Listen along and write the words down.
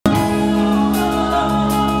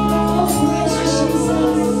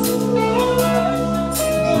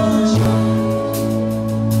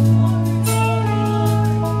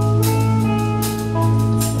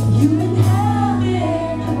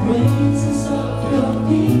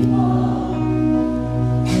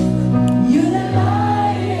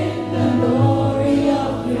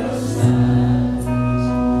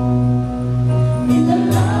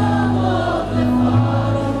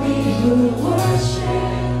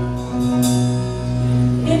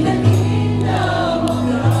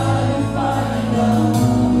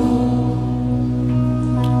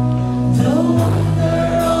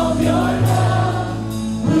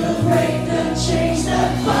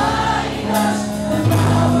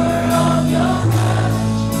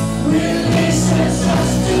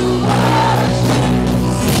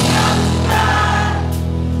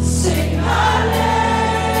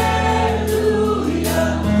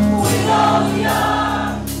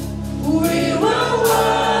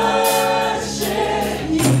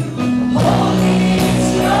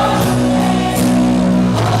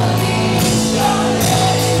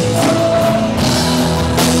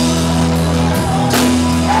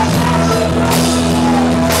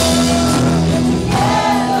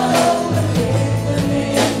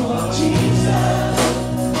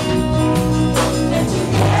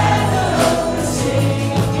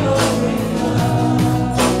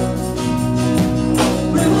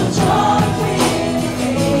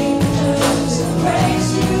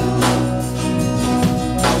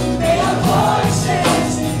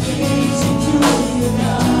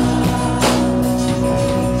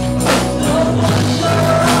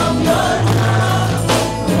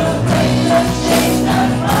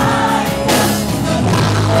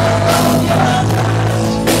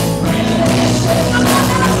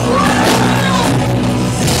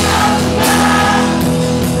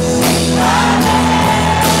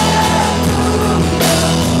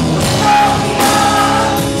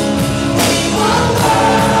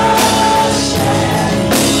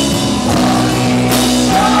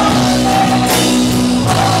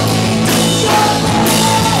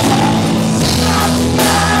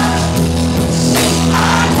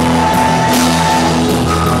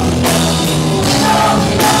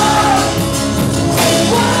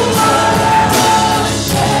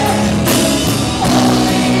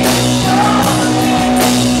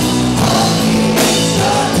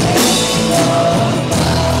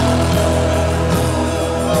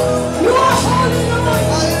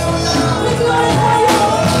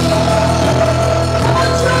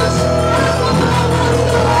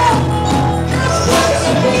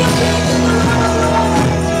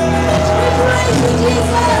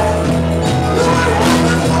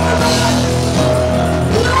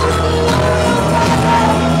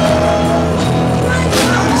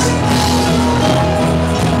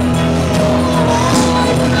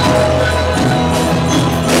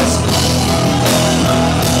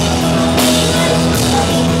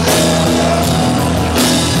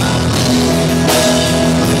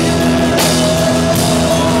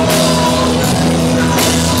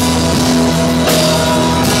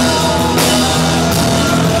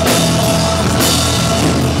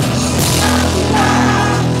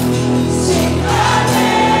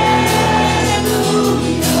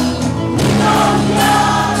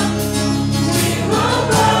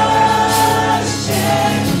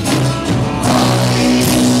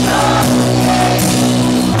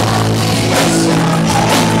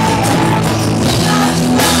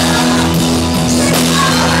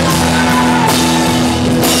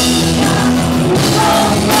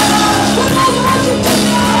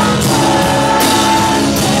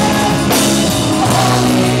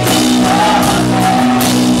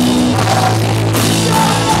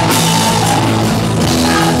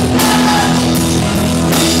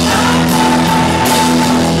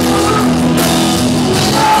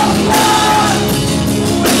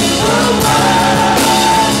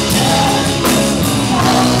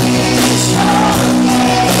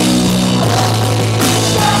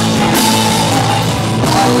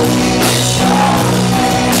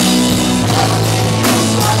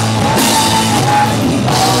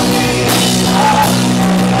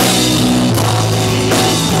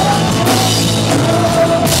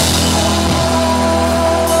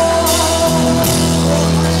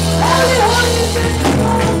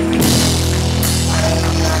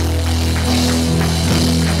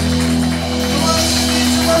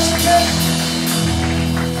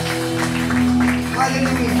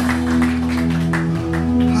Hallelujah.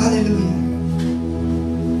 Hallelujah.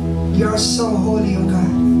 You are so holy, O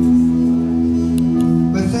God.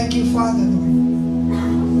 We thank you, Father, Lord.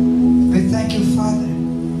 We thank you, Father,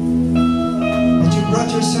 that you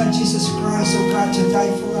brought your Son, Jesus Christ, O God, to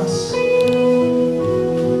die for us.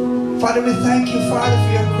 Father, we thank you, Father,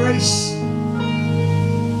 for your grace.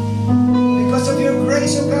 Because of your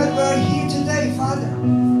grace, O God, we are here today, Father,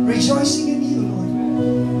 rejoicing in you, Lord.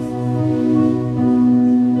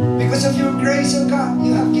 Because of your grace, O God,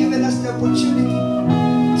 you have given us the opportunity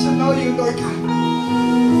to know you, Lord God.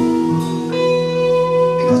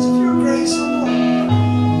 Because of your grace, O Lord,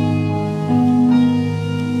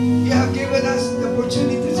 you have given us the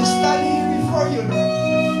opportunity to stand here before you, Lord.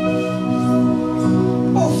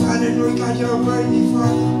 Oh, Father, Lord God, you are worthy,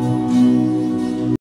 Father.